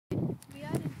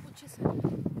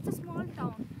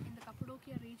town in the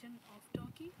Cappadocia region of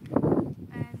Turkey,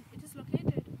 and it is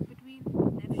located between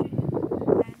Nevşehir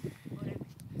and Göreme.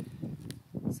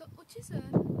 So Uchisar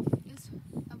is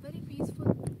a very peaceful,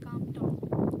 calm town.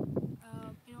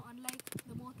 Unlike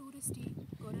the more touristy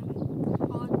Göreme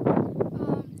or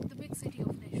the big city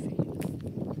of Nevşehir.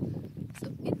 So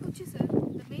in Uchisar,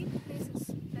 the main places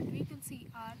that we can see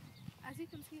are, as you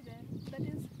can see there, that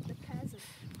is the castle,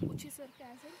 Uchisar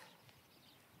Castle,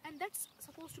 and that's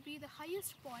supposed to be the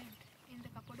highest point in the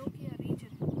Cappadocia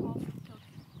region of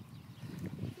Turkey.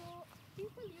 So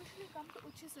people usually come to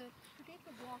Uchisar to take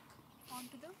a walk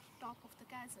onto the top of the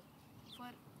castle for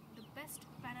the best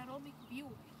panoramic view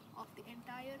of the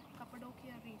entire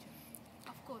Cappadocia region.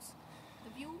 Of course,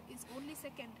 the view is only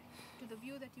second to the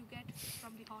view that you get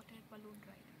from the hot air balloon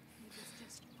ride, which is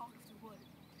just out of the world.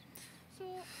 So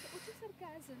the Uchisar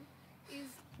Castle is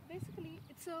basically,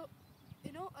 it's a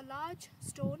large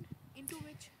stone into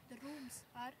which the rooms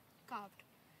are carved,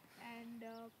 and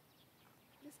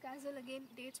this castle again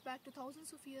dates back to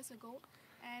thousands of years ago,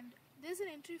 and there's an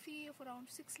entry fee of around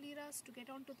 6 liras to get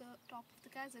onto the top of the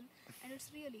castle, and it's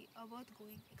really a worth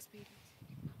going experience.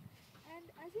 And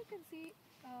as you can see,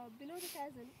 below the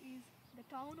castle is the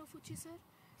town of Uchisar,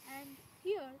 and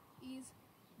here is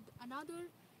another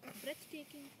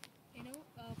breathtaking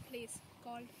place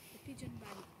called the Pigeon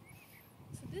Valley.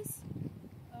 So this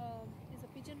is a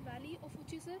Pigeon Valley of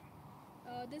Uchisar.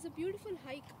 There's a beautiful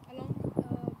hike along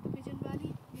the Pigeon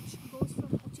Valley which goes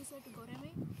from Uchisar to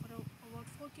Göreme for about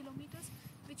 4 kilometers,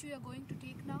 which we are going to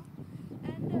take now.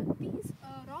 And these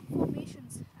rock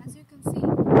formations, as you can see,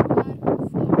 are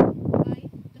formed by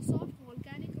the soft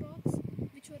volcanic rocks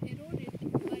which were eroded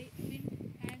by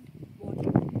wind and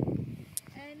water.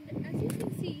 And as you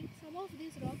can see, some of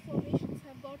these rock formations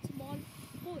have got small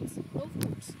holes,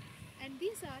 dovecotes, and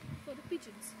these are for the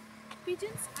pigeons.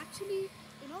 Pigeons actually,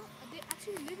 they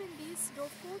actually live in these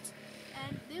dovecotes,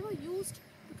 and they were used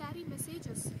to carry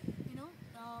messages,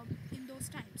 in those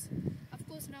times. Of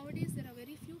course, nowadays there are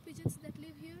very few pigeons that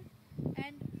live here,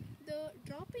 and the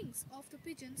droppings of the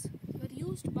pigeons were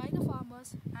used by the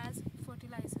farmers as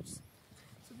fertilizers.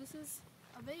 So this is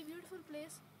a very beautiful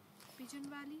place, Pigeon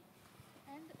Valley,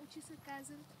 and the Uchisar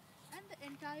Castle, and the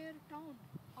entire town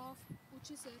of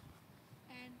Uchisar.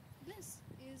 And this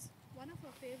is one of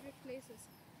our favorite places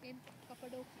in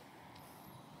Cappadocia.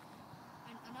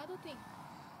 And another thing,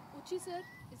 Uchisar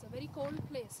is a very cold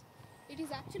place. It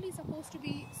is actually supposed to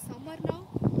be summer now,